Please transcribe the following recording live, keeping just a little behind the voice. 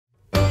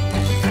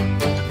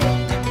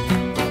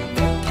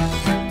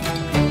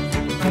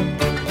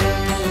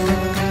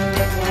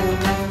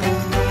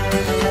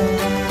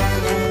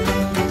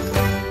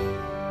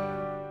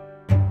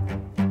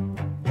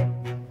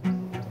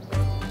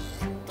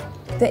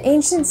The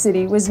ancient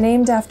city was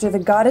named after the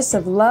goddess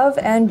of love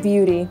and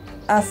beauty,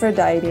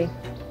 Aphrodite.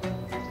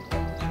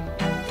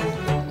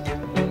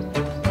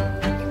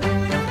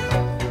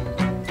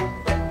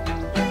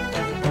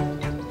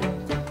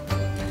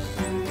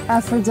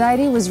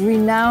 Aphrodite was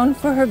renowned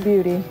for her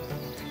beauty,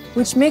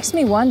 which makes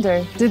me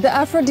wonder, did the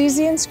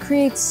Aphrodisians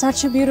create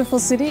such a beautiful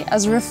city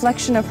as a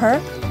reflection of her?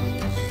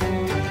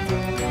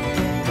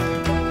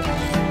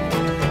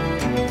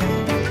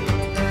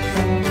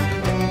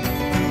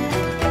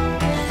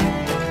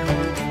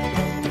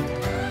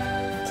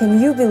 Can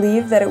you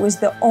believe that it was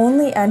the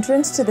only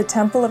entrance to the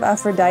temple of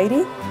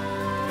Aphrodite?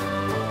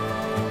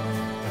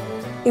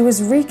 It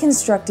was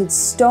reconstructed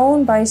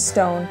stone by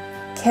stone,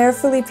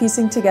 carefully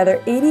piecing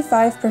together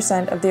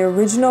 85% of the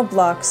original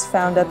blocks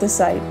found at the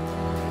site.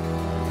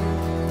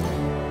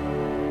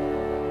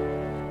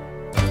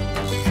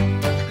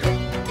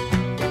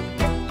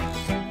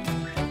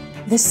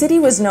 The city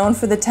was known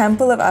for the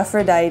Temple of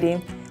Aphrodite,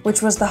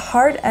 which was the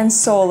heart and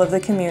soul of the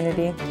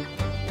community.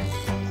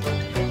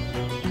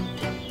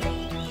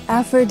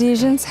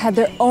 Aphrodisians had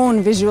their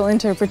own visual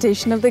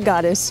interpretation of the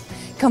goddess,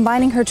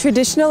 combining her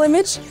traditional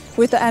image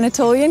with the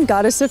Anatolian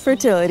goddess of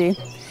fertility.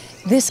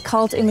 This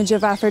cult image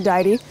of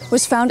Aphrodite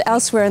was found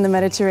elsewhere in the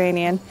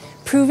Mediterranean,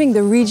 proving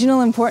the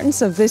regional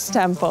importance of this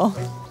temple.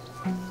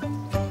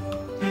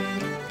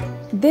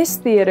 This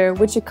theater,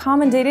 which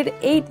accommodated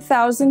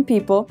 8,000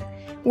 people,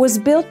 was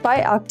built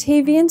by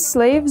Octavian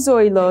slave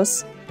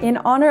Zoilos in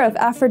honor of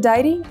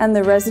Aphrodite and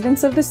the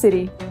residents of the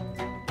city.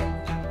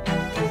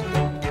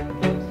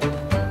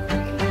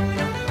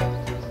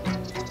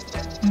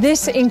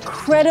 This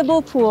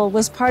incredible pool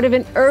was part of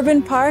an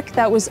urban park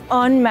that was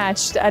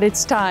unmatched at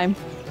its time.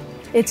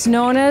 It's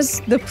known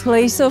as the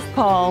Place of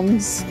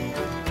Palms.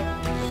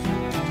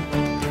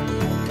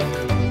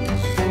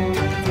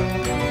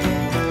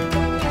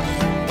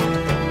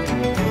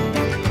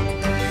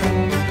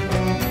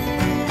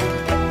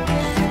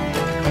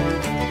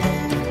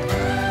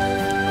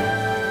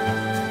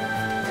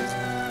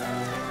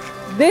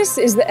 This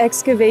is the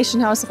excavation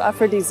house of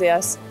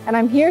Aphrodisias, and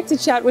I'm here to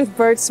chat with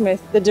Bert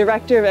Smith, the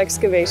director of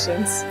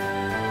excavations.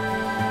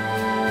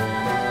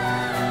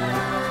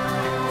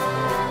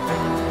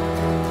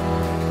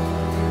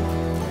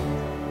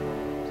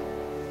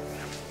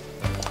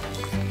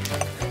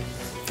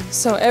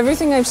 So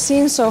everything I've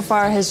seen so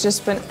far has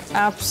just been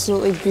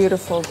absolutely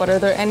beautiful, but are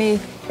there any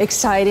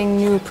exciting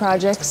new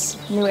projects,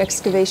 new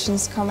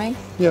excavations coming?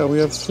 Yeah, we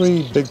have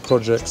 3 big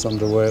projects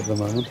underway at the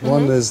moment.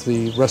 One is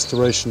the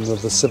restoration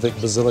of the civic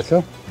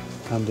basilica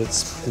and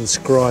its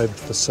inscribed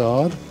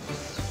facade.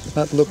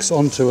 That looks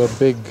onto a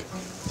big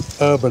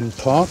urban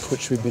park,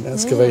 which we've been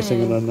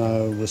excavating and are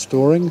now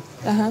restoring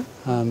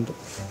and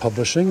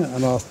publishing.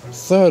 And our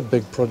 3rd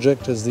big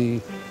project is the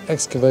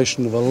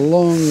excavation of a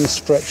long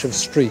stretch of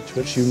street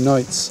which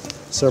unites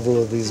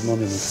several of these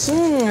monuments.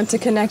 To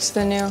connect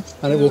the new.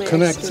 And it will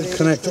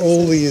connect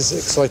all these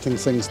exciting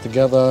things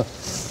together.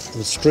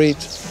 The street,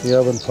 the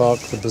urban park,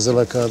 the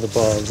basilica, the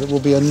baths. It will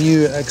be a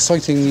new,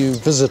 exciting new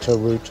visitor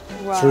route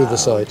through the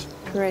site.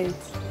 Great.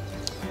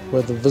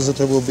 Where the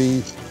visitor will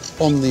be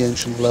on the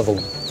ancient level,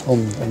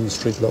 on the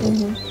street level.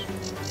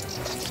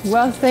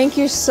 Well, thank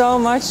you so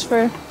much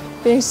for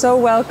being so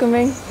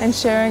welcoming and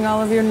sharing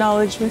all of your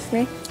knowledge with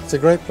me. It's a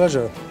great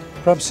pleasure.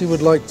 Perhaps you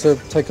would like to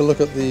take a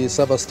look at the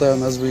Sabbath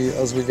stone as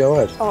we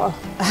go out. Oh,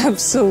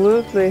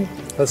 absolutely.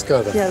 Let's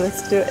go then. Yeah,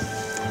 let's do it.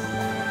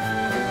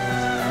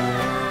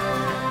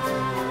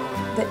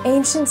 The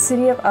ancient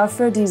city of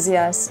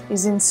Aphrodisias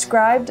is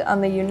inscribed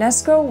on the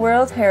UNESCO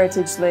World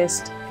Heritage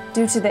List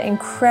due to the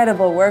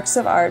incredible works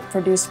of art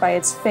produced by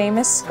its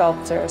famous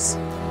sculptors.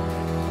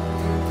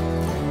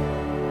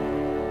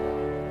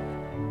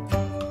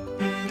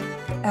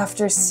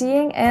 After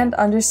seeing and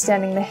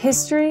understanding the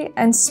history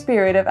and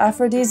spirit of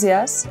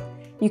Aphrodisias,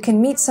 you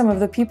can meet some of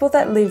the people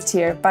that lived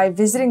here by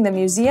visiting the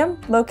museum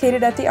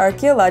located at the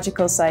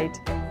archaeological site.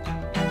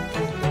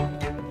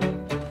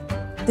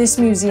 This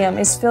museum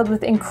is filled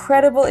with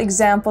incredible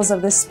examples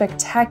of the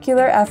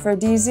spectacular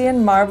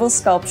Aphrodisian marble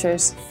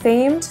sculptures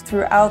famed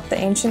throughout the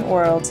ancient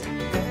world.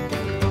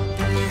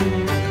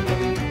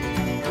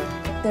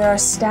 There are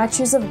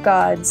statues of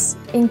gods,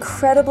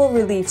 incredible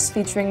reliefs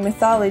featuring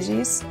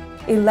mythologies,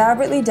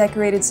 elaborately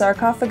decorated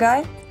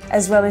sarcophagi,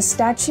 as well as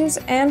statues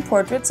and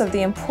portraits of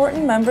the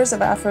important members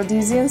of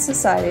Aphrodisian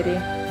society.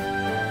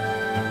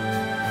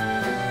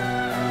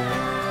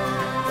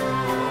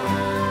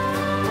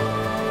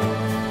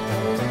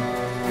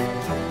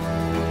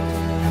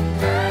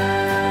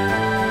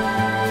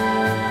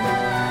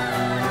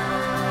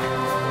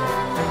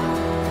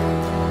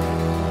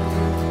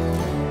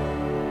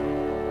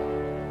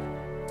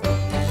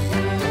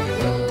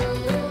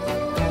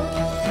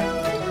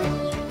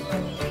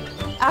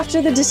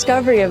 After the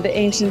discovery of the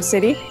ancient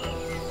city,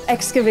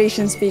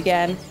 excavations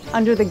began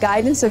under the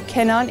guidance of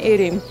Kenan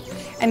Erim,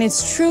 and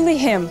it's truly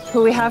him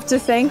who we have to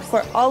thank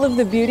for all of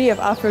the beauty of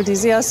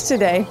Aphrodisias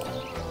today.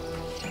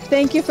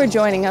 Thank you for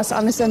joining us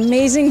on this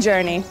amazing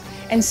journey,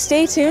 and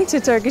stay tuned to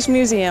Turkish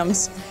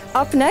museums.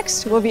 Up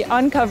next, we'll be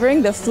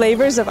uncovering the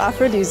flavors of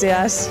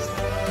Aphrodisias.